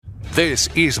This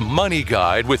is Money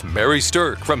Guide with Mary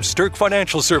Sterk from Sterk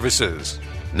Financial Services.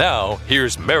 Now,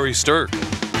 here's Mary Sterk.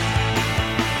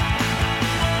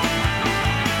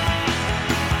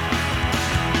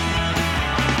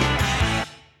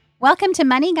 Welcome to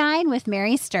Money Guide with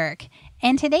Mary Sterk.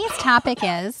 And today's topic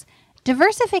is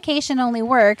diversification only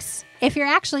works if you're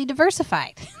actually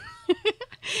diversified.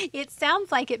 It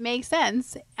sounds like it makes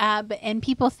sense, and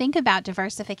people think about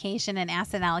diversification and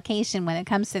asset allocation when it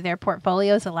comes to their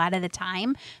portfolios a lot of the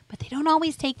time, but they don't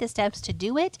always take the steps to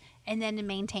do it and then to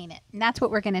maintain it. And that's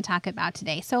what we're going to talk about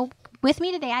today. So with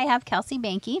me today, I have Kelsey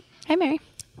Banke. Hi, Mary.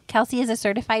 Kelsey is a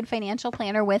certified financial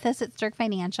planner with us at Sterk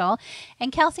Financial.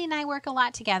 And Kelsey and I work a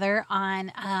lot together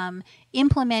on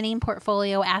implementing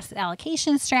portfolio asset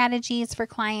allocation strategies for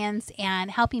clients and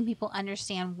helping people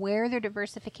understand where their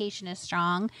diversification is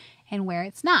strong and where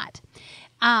it's not.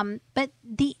 But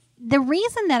the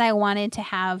reason that I wanted to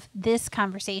have this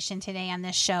conversation today on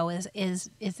this show is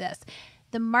this.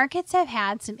 The markets have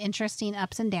had some interesting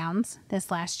ups and downs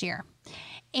this last year.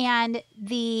 And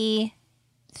the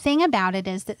thing about it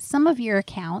is that some of your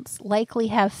accounts likely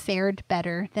have fared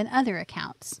better than other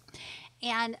accounts.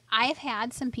 And I've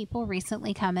had some people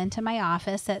recently come into my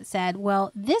office that said, well,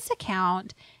 this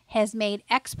account has made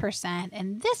X percent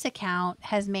and this account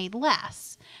has made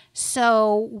less.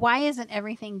 So why isn't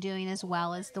everything doing as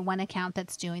well as the one account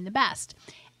that's doing the best?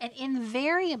 And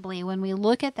invariably, when we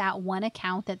look at that one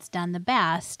account that's done the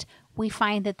best, we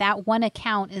find that that one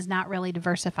account is not really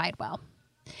diversified well.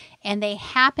 And they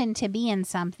happen to be in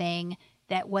something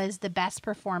that was the best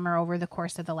performer over the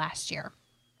course of the last year.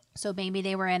 So maybe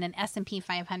they were in an S&P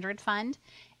 500 fund,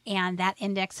 and that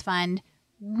index fund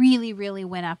really, really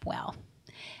went up well.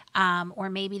 Or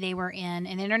maybe they were in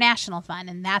an international fund,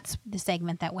 and that's the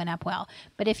segment that went up well.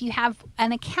 But if you have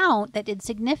an account that did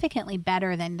significantly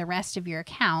better than the rest of your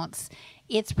accounts,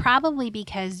 it's probably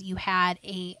because you had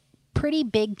a pretty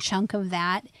big chunk of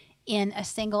that in a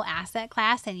single asset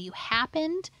class, and you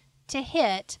happened to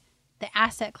hit the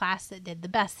asset class that did the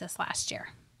best this last year.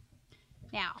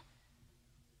 Now,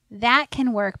 that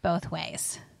can work both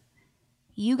ways.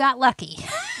 You got lucky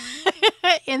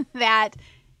in that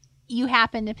you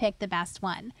happened to pick the best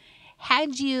one.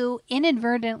 Had you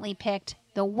inadvertently picked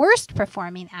the worst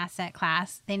performing asset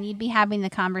class, then you'd be having the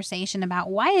conversation about,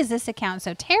 why is this account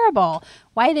so terrible?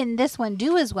 Why didn't this one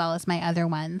do as well as my other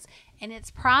ones? And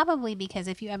it's probably because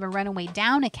if you have a runaway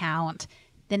down account,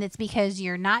 then it's because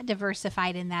you're not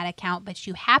diversified in that account, but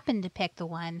you happen to pick the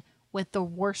one with the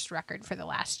worst record for the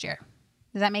last year.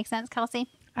 Does that make sense, Kelsey?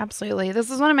 Absolutely. This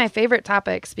is one of my favorite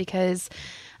topics because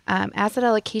asset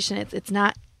allocation, it's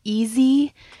not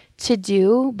easy to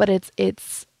do, but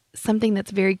it's something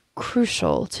that's very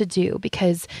crucial to do,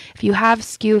 because if you have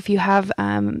skew, if you have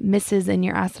misses in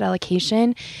your asset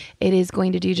allocation, it is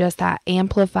going to do just that,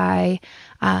 amplify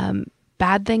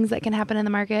bad things that can happen in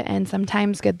the market and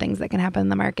sometimes good things that can happen in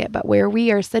the market. But where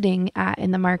we are sitting at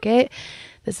in the market,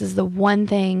 this is the one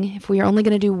thing, if we are only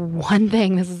going to do one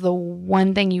thing, this is the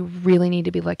one thing you really need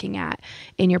to be looking at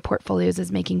in your portfolios,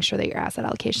 is making sure that your asset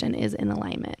allocation is in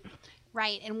alignment.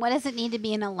 Right. And what does it need to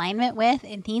be in alignment with?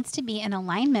 It needs to be in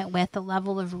alignment with the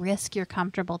level of risk you're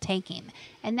comfortable taking.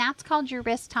 And that's called your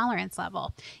risk tolerance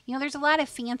level. You know, there's a lot of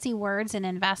fancy words in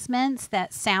investments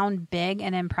that sound big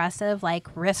and impressive, like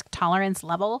risk tolerance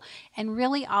level. And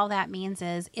really all that means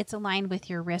is it's aligned with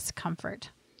your risk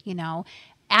comfort. You know,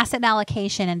 asset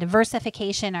allocation and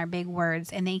diversification are big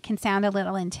words, and they can sound a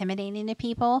little intimidating to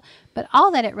people, but all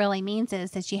that it really means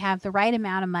is that you have the right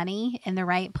amount of money in the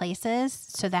right places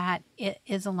so that it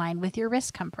is aligned with your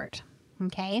risk comfort.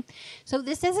 Okay? So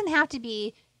this doesn't have to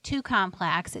be too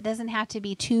complex. It doesn't have to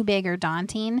be too big or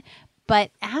daunting,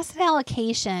 but asset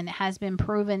allocation has been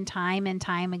proven time and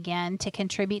time again to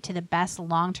contribute to the best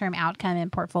long-term outcome in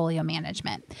portfolio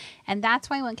management. And that's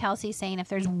why when Kelsey's saying if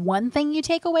there's one thing you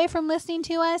take away from listening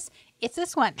to us, it's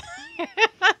this one.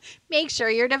 Make sure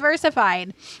you're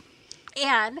diversified.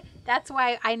 And that's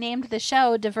why I named the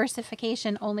show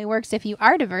Diversification Only Works If You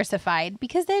Are Diversified,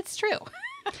 because that's true.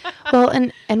 Well,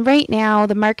 and right now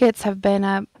the markets have been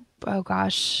up,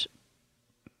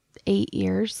 8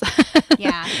 years.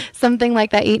 Yeah. Something like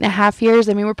that, 8.5 years.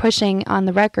 I mean, we're pushing on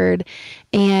the record,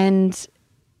 and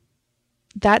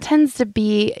that tends to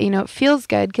be, it feels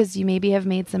good because you maybe have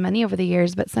made some money over the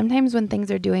years, but sometimes when things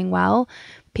are doing well,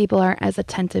 people aren't as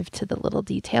attentive to the little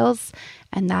details.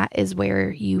 And that is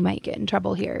where you might get in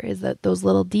trouble here, is that those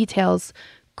little details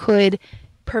could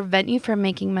prevent you from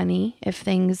making money if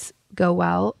things go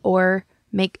well, or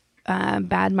make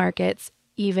bad markets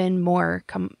even more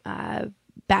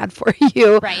bad for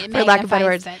you, right. for lack of better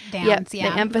words. They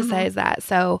emphasize that.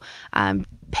 So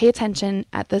pay attention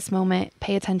at this moment,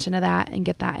 pay attention to that and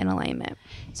get that in alignment.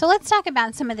 So let's talk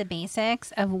about some of the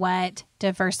basics of what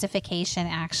diversification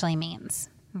actually means.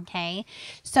 Okay.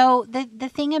 So the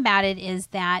thing about it is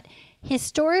that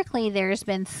historically, there's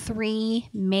been three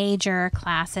major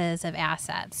classes of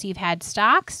assets. You've had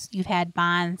stocks, you've had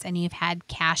bonds, and you've had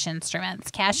cash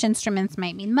instruments. Cash instruments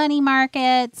might mean money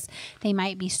markets. They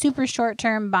might be super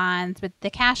short-term bonds, but the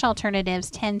cash alternatives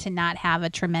tend to not have a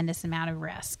tremendous amount of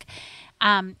risk.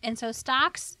 And so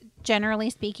stocks, generally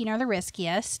speaking, are the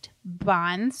riskiest.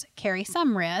 Bonds carry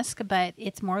some risk, but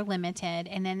it's more limited.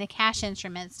 And then the cash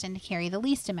instruments tend to carry the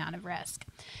least amount of risk.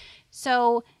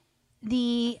 So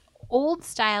the old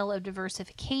style of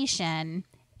diversification,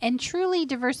 and truly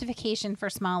diversification for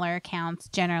smaller accounts,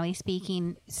 generally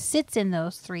speaking, sits in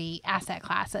those three asset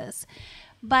classes.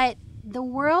 But the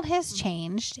world has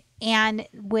changed, and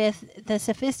with the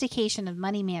sophistication of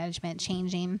money management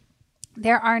changing,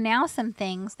 there are now some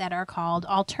things that are called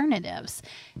alternatives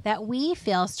that we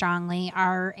feel strongly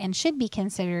are and should be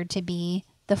considered to be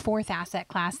the fourth asset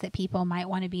class that people might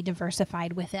want to be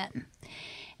diversified within.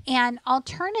 And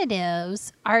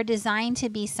alternatives are designed to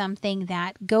be something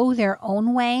that go their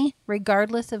own way,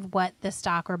 regardless of what the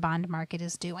stock or bond market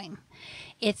is doing.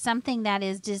 It's something that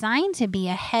is designed to be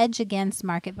a hedge against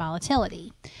market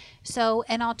volatility. So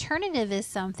an alternative is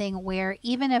something where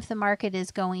even if the market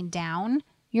is going down,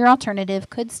 your alternative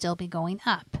could still be going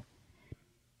up.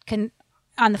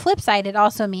 On the flip side, it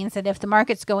also means that if the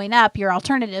market's going up, your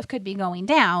alternative could be going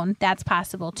down. That's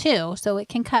possible too. So it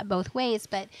can cut both ways.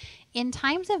 But in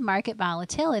times of market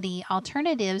volatility,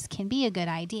 alternatives can be a good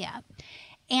idea.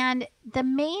 And the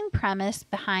main premise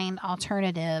behind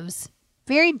alternatives,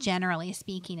 very generally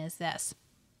speaking, is this.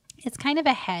 It's kind of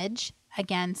a hedge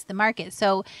against the market.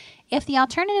 So if the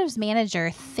alternatives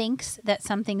manager thinks that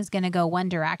something's going to go one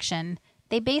direction,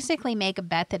 they basically make a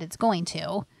bet that it's going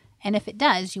to. And if it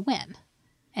does, you win.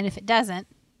 And if it doesn't,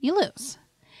 you lose.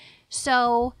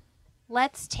 So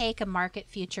let's take a market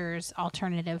futures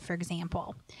alternative, for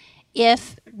example.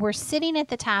 If we're sitting at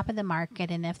the top of the market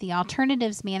and if the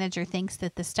alternatives manager thinks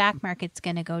that the stock market's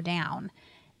going to go down,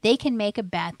 they can make a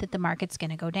bet that the market's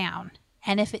going to go down.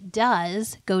 And if it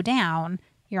does go down,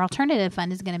 your alternative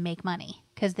fund is going to make money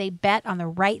because they bet on the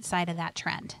right side of that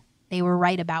trend. They were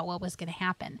right about what was going to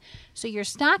happen. So your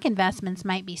stock investments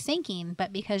might be sinking,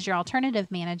 but because your alternative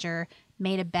manager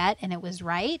made a bet and it was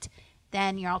right,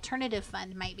 then your alternative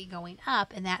fund might be going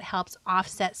up, and that helps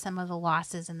offset some of the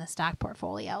losses in the stock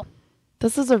portfolio.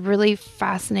 This is a really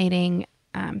fascinating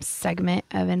segment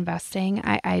of investing.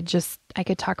 I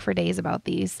could talk for days about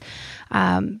these,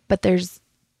 but there's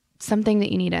something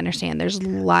that you need to understand. There's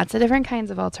lots of different kinds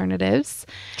of alternatives.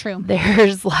 True.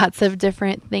 There's lots of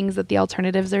different things that the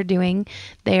alternatives are doing.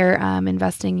 They're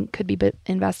could be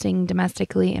investing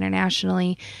domestically,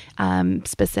 internationally,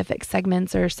 specific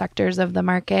segments or sectors of the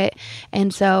market.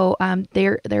 And so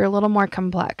they're a little more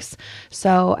complex.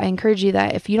 So I encourage you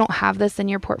that if you don't have this in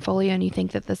your portfolio and you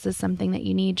think that this is something that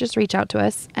you need, just reach out to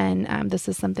us. And this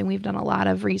is something we've done a lot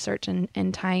of research and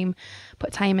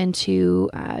put time into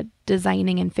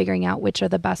designing and figuring out which are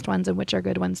the best ones and which are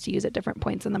good ones to use at different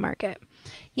points in the market.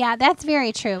 Yeah, that's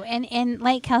very true. And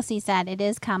like Kelsey said, it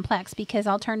is complex because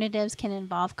alternatives can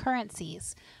involve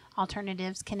currencies.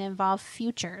 Alternatives can involve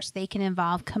futures. They can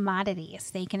involve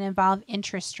commodities. They can involve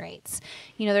interest rates.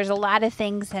 You know, there's a lot of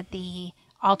things that the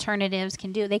alternatives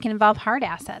can do. They can involve hard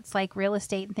assets like real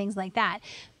estate and things like that.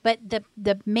 But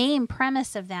the main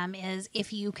premise of them is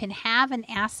if you can have an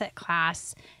asset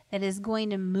class that is going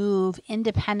to move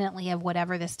independently of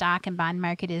whatever the stock and bond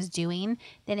market is doing,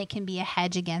 then it can be a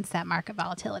hedge against that market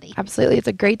volatility. Absolutely. It's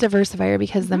a great diversifier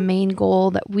because the main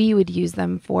goal that we would use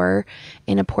them for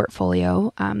in a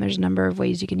portfolio, there's a number of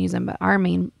ways you can use them, but our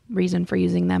main reason for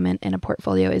using them in a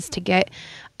portfolio is to get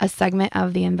a segment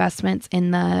of the investments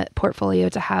in the portfolio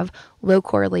to have low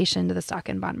correlation to the stock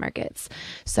and bond markets.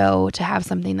 So to have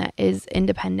something that is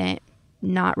independent,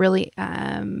 not really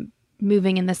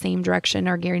moving in the same direction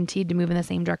or guaranteed to move in the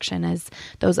same direction as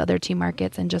those other two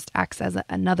markets, and just acts as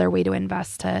another way to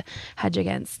invest to hedge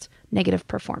against negative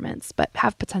performance, but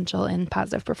have potential in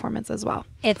positive performance as well.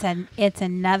 It's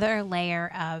another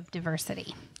layer of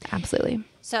diversity. Absolutely.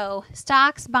 So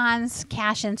stocks, bonds,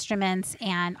 cash instruments,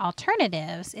 and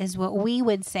alternatives is what we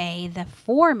would say the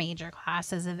four major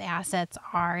classes of assets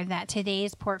are that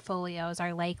today's portfolios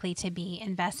are likely to be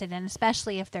invested in,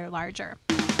 especially if they're larger.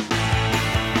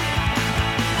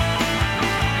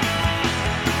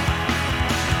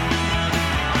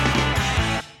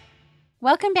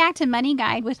 Welcome back to Money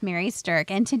Guide with Mary Sterk,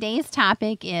 and today's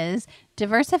topic is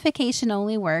diversification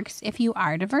only works if you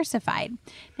are diversified.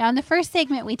 Now, in the first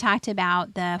segment, we talked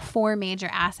about the 4 major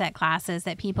asset classes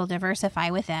that people diversify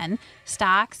within: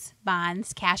 stocks,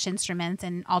 bonds, cash instruments,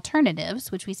 and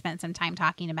alternatives, which we spent some time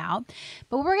talking about.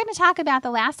 But what we're going to talk about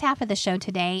the last half of the show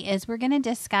today is we're going to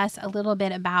discuss a little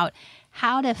bit about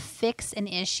how to fix an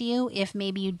issue if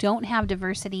maybe you don't have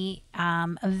diversity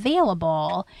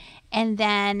available, and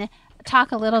then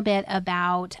talk a little bit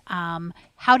about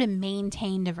how to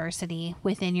maintain diversity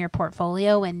within your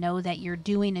portfolio and know that you're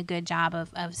doing a good job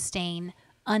of staying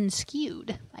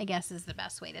unskewed, I guess is the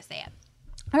best way to say it.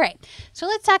 All right, so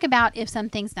let's talk about if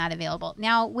something's not available.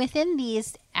 Now, within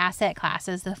these asset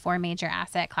classes, the 4 major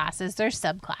asset classes, there's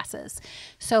subclasses.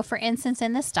 So for instance,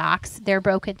 in the stocks, they're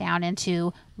broken down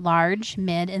into large,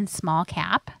 mid, and small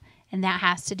cap. And that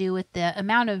has to do with the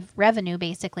amount of revenue,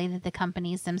 basically, that the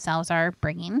companies themselves are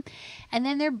bringing. And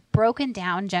then they're broken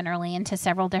down generally into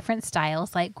several different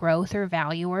styles, like growth or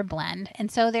value or blend.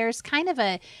 And so there's kind of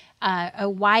a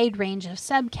wide range of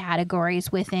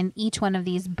subcategories within each one of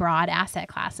these broad asset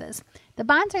classes. The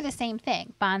bonds are the same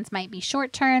thing. Bonds might be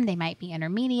short-term, they might be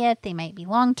intermediate, they might be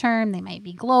long-term, they might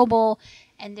be global.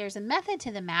 And there's a method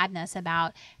to the madness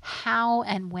about how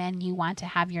and when you want to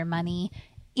have your money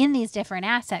in these different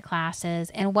asset classes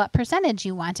and what percentage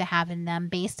you want to have in them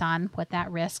based on what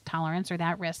that risk tolerance or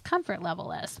that risk comfort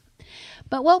level is.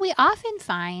 But what we often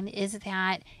find is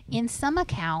that in some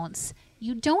accounts,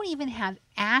 you don't even have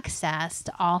access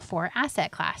to all 4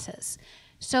 asset classes.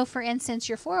 So for instance,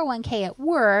 your 401k at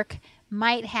work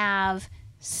might have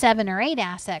 7 or 8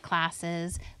 asset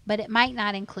classes, but it might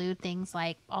not include things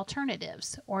like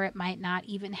alternatives, or it might not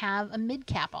even have a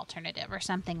mid-cap alternative or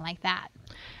something like that.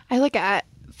 I look at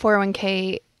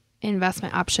 401k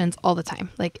investment options all the time.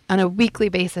 Like on a weekly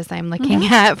basis, I'm looking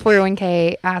at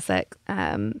 401k asset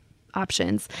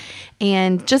options.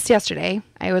 And just yesterday,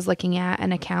 I was looking at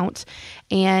an account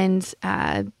and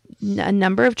a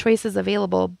number of choices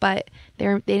available, but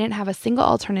they didn't have a single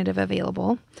alternative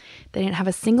available. They didn't have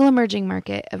a single emerging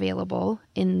market available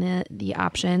in the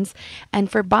options.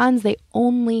 And for bonds, they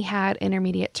only had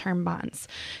intermediate term bonds.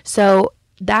 So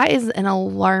that is an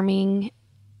alarming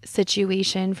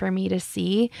situation for me to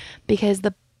see, because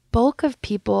the bulk of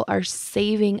people are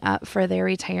saving up for their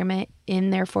retirement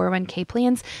in their 401k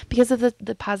plans because of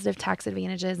the positive tax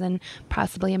advantages and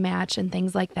possibly a match and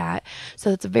things like that.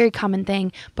 So it's a very common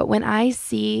thing. But when I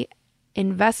see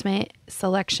investment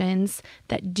selections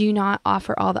that do not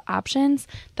offer all the options,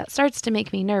 that starts to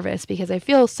make me nervous, because I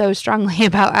feel so strongly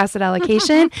about asset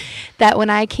allocation that when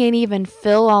I can't even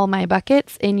fill all my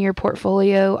buckets in your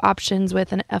portfolio options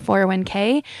with a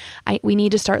 401k, we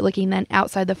need to start looking then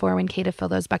outside the 401k to fill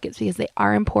those buckets, because they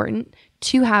are important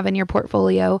to have in your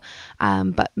portfolio.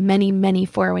 But many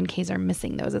 401ks are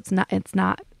missing those. It's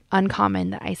not uncommon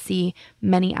that I see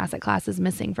many asset classes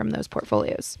missing from those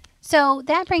portfolios. So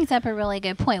that brings up a really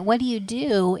good point. What do you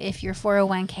do if your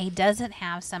 401k doesn't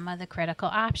have some of the critical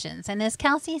options? And as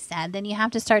Kelsey said, then you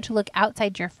have to start to look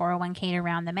outside your 401k to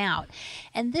round them out.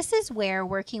 And this is where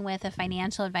working with a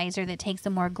financial advisor that takes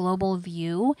a more global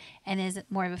view and is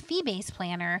more of a fee-based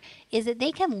planner is that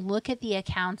they can look at the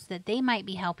accounts that they might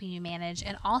be helping you manage,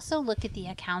 and also look at the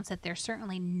accounts that they're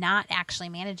certainly not actually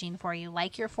managing for you,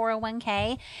 like your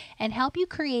 401k, and help you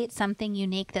create something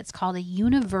unique that's called a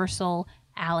universal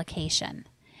allocation.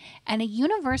 And a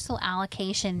universal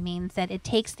allocation means that it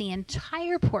takes the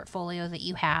entire portfolio that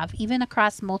you have, even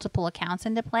across multiple accounts,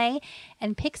 into play,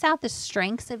 and picks out the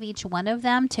strengths of each one of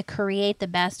them to create the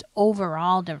best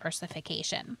overall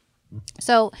diversification.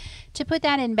 So to put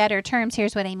that in better terms,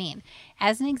 here's what I mean.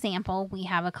 As an example, we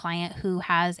have a client who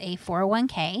has a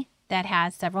 401k that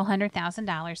has several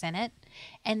 $100,000 in it,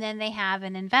 and then they have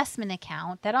an investment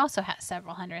account that also has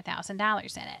several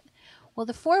 $100,000 in it. Well,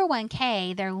 the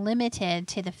 401k, they're limited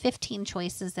to the 15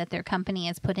 choices that their company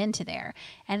has put into there.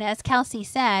 And as Kelsey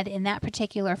said, in that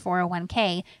particular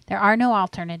 401k, there are no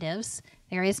alternatives,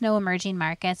 there is no emerging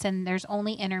markets, and there's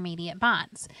only intermediate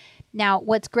bonds. Now,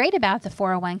 what's great about the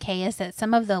 401k is that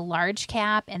some of the large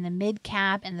cap and the mid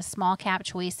cap and the small cap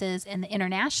choices and the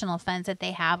international funds that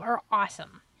they have are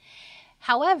awesome.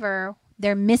 However,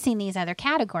 they're missing these other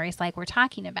categories like we're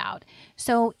talking about.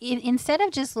 So instead of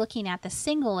just looking at the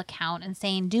single account and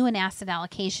saying do an asset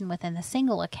allocation within the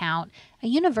single account, a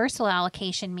universal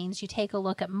allocation means you take a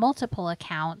look at multiple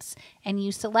accounts and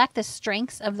you select the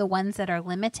strengths of the ones that are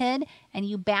limited and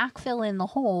you backfill in the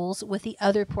holes with the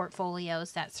other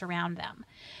portfolios that surround them.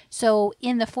 So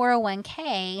in the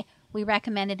 401k, we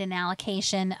recommended an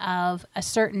allocation of a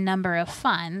certain number of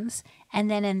funds. And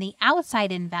then in the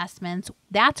outside investments,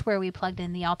 that's where we plugged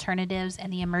in the alternatives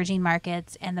and the emerging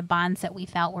markets and the bonds that we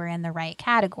felt were in the right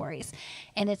categories.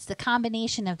 And it's the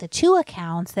combination of the two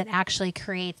accounts that actually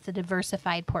creates the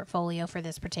diversified portfolio for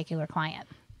this particular client.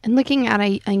 And looking at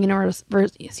a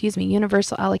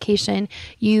universal allocation,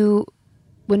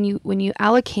 when you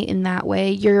allocate in that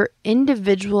way, your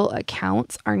individual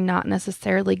accounts are not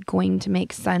necessarily going to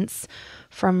make sense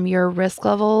from your risk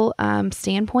level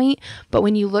standpoint. But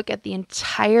when you look at the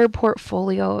entire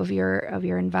portfolio of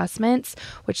your investments,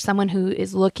 which someone who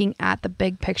is looking at the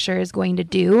big picture is going to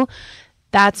do,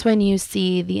 that's when you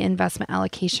see the investment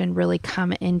allocation really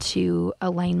come into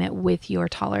alignment with your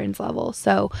tolerance level.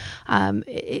 So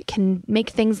it can make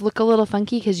things look a little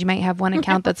funky because you might have one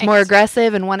account that's more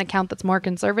aggressive and one account that's more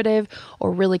conservative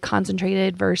or really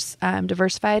concentrated versus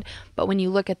diversified. But when you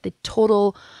look at the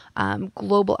total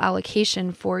global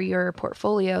allocation for your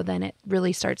portfolio, then it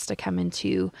really starts to come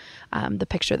into the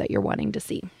picture that you're wanting to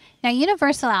see. Now,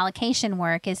 universal allocation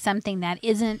work is something that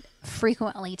isn't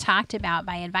frequently talked about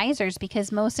by advisors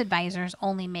because most advisors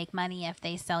only make money if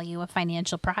they sell you a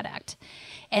financial product.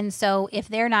 And so if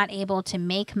they're not able to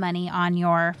make money on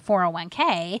your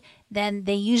 401k, then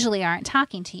they usually aren't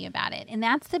talking to you about it. And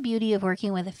that's the beauty of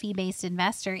working with a fee-based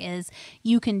investor is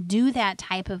you can do that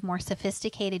type of more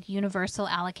sophisticated universal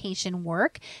allocation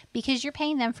work because you're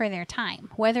paying them for their time,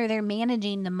 whether they're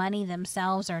managing the money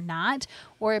themselves or not,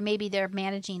 or maybe they're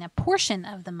managing a portion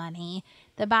of the money.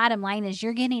 The bottom line is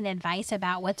you're getting advice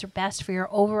about what's best for your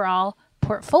overall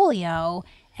portfolio,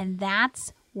 and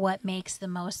that's what makes the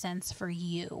most sense for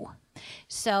you.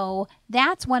 So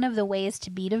that's one of the ways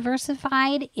to be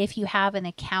diversified if you have an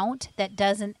account that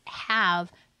doesn't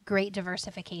have great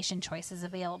diversification choices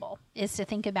available, is to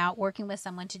think about working with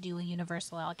someone to do a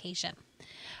universal allocation.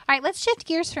 All right, let's shift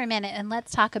gears for a minute and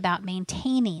let's talk about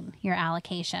maintaining your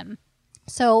allocation.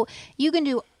 So you can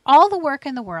do all the work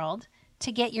in the world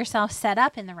to get yourself set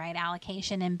up in the right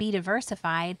allocation and be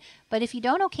diversified. But if you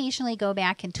don't occasionally go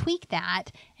back and tweak that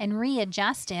and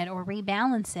readjust it or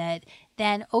rebalance it,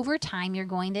 then over time you're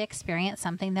going to experience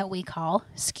something that we call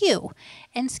skew.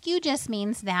 And skew just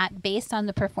means that based on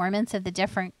the performance of the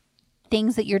different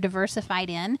things that you're diversified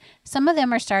in, some of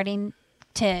them are starting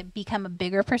to become a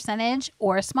bigger percentage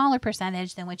or a smaller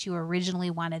percentage than what you originally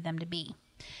wanted them to be.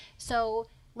 So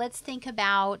let's think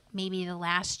about maybe the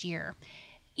last year.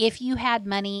 If you had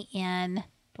money in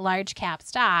large cap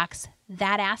stocks,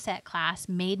 that asset class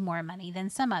made more money than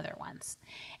some other ones.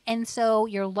 And so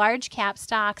your large cap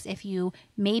stocks, if you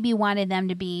maybe wanted them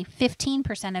to be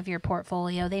 15% of your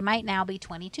portfolio, they might now be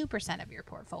 22% of your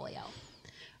portfolio.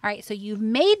 All right, so you've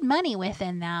made money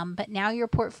within them, but now your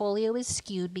portfolio is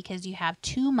skewed because you have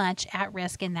too much at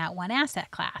risk in that one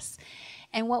asset class.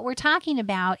 And what we're talking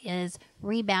about is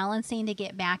rebalancing to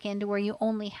get back into where you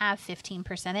only have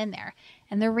 15% in there.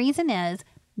 And the reason is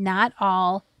not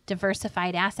all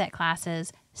diversified asset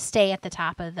classes stay at the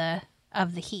top of the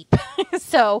heap.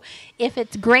 So if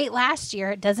it's great last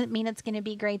year, it doesn't mean it's going to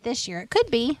be great this year. It could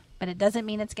be, but it doesn't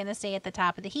mean it's going to stay at the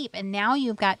top of the heap. And now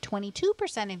you've got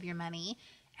 22% of your money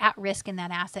at risk in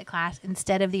that asset class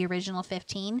instead of the original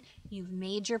 15. You've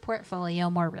made your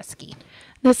portfolio more risky.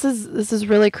 This is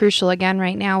really crucial. Again,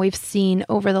 right now we've seen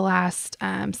over the last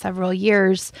several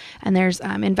years, and there's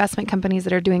investment companies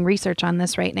that are doing research on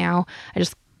this right now. I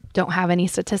just don't have any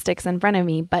statistics in front of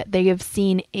me, but they have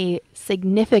seen a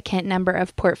significant number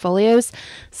of portfolios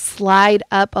slide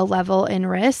up a level in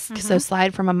risk. So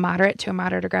slide from a moderate to a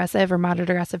moderate aggressive or moderate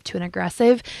aggressive to an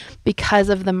aggressive because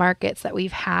of the markets that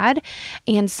we've had.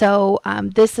 And so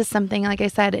this is something, like I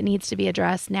said, it needs to be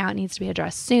addressed now. It needs to be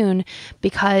addressed soon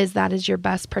because that is your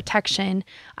best protection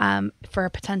for a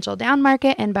potential down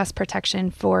market and best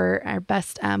protection for our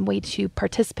best way to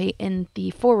participate in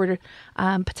the forward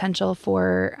potential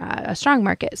for a strong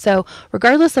market. So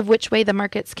regardless of which way the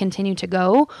markets continue to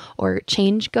go or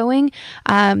change going,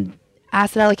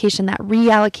 asset allocation, that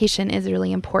reallocation is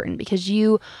really important because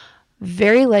you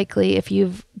very likely, if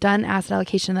you've done asset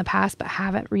allocation in the past but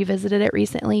haven't revisited it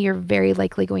recently, you're very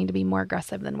likely going to be more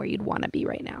aggressive than where you'd want to be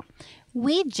right now.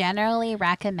 We generally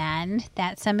recommend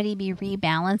that somebody be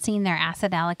rebalancing their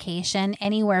asset allocation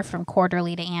anywhere from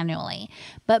quarterly to annually,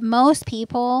 but most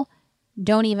people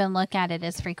don't even look at it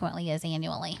as frequently as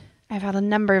annually. I've had a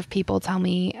number of people tell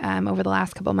me over the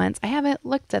last couple months, I haven't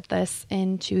looked at this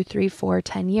in 2, 3, 4,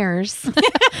 10 years.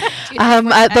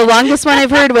 The longest one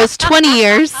I've heard was 20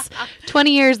 years.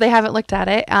 20 years they haven't looked at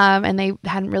it, and they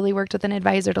hadn't really worked with an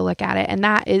advisor to look at it. And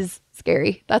that is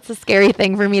scary. That's a scary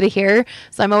thing for me to hear.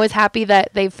 So I'm always happy that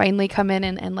they've finally come in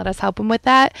and let us help them with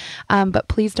that. But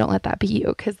please don't let that be you,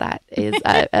 because that is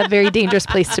a very dangerous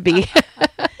place to be.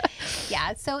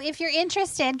 Yeah. So if you're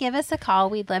interested, give us a call.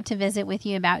 We'd love to visit with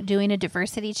you about doing a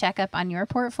diversity checkup on your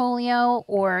portfolio,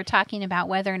 or talking about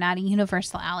whether or not a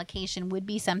universal allocation would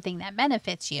be something that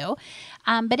benefits you.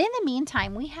 But in the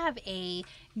meantime, we have a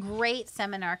great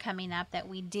seminar coming up that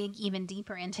we dig even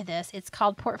deeper into this. It's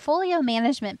called Portfolio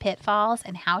Management Pitfalls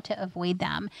and How to Avoid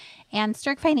Them. And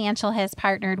Sterk Financial has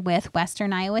partnered with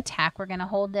Western Iowa Tech. We're going to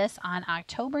hold this on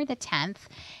October the 10th.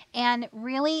 And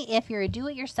really, if you're a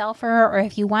do-it-yourselfer, or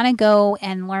if you want to go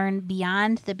and learn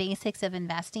beyond the basics of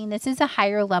investing, this is a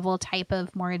higher level type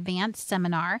of more advanced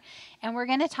seminar. And we're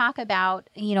going to talk about,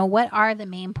 what are the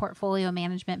main portfolio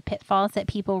management pitfalls that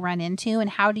people run into,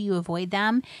 and how do you avoid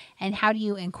them, and how do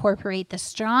you incorporate the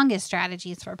strongest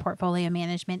strategies for portfolio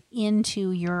management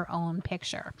into your own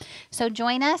picture. So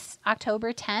join us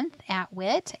October 10th at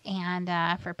WIT and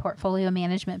for portfolio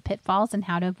management pitfalls and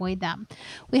how to avoid them.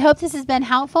 We hope this has been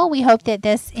helpful. We hope that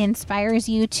this inspires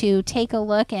you to take a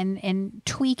look and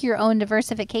tweak your own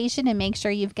diversification and make sure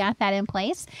you've got that in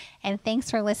place. And thanks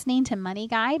for listening to Money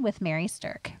Guide with Mary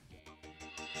Sterk.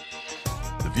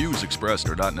 The views expressed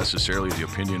are not necessarily the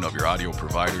opinion of your audio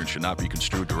provider and should not be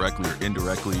construed directly or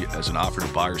indirectly as an offer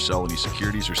to buy or sell any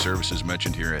securities or services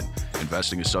mentioned herein.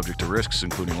 Investing is subject to risks,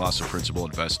 including loss of principal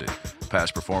invested.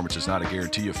 Past performance is not a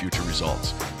guarantee of future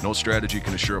results. No strategy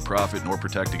can assure a profit nor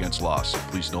protect against loss.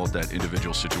 Please note that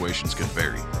individual situations can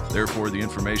vary. Therefore, the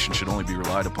information should only be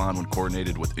relied upon when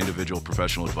coordinated with individual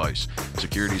professional advice.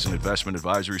 Securities and investment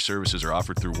advisory services are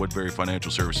offered through Woodbury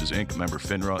Financial Services, Inc., member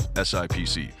FINRA,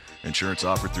 SIPC. Insurance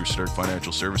offered through Sterk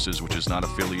Financial Services, which is not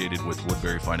affiliated with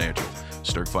Woodbury Financial.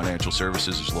 Sterk Financial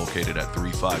Services is located at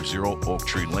 350 Oak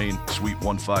Tree Lane, Suite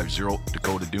 150,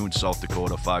 Dakota Dunes, South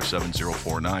Dakota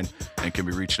 57049, and can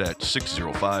be reached at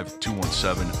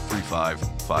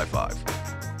 605-217-3555.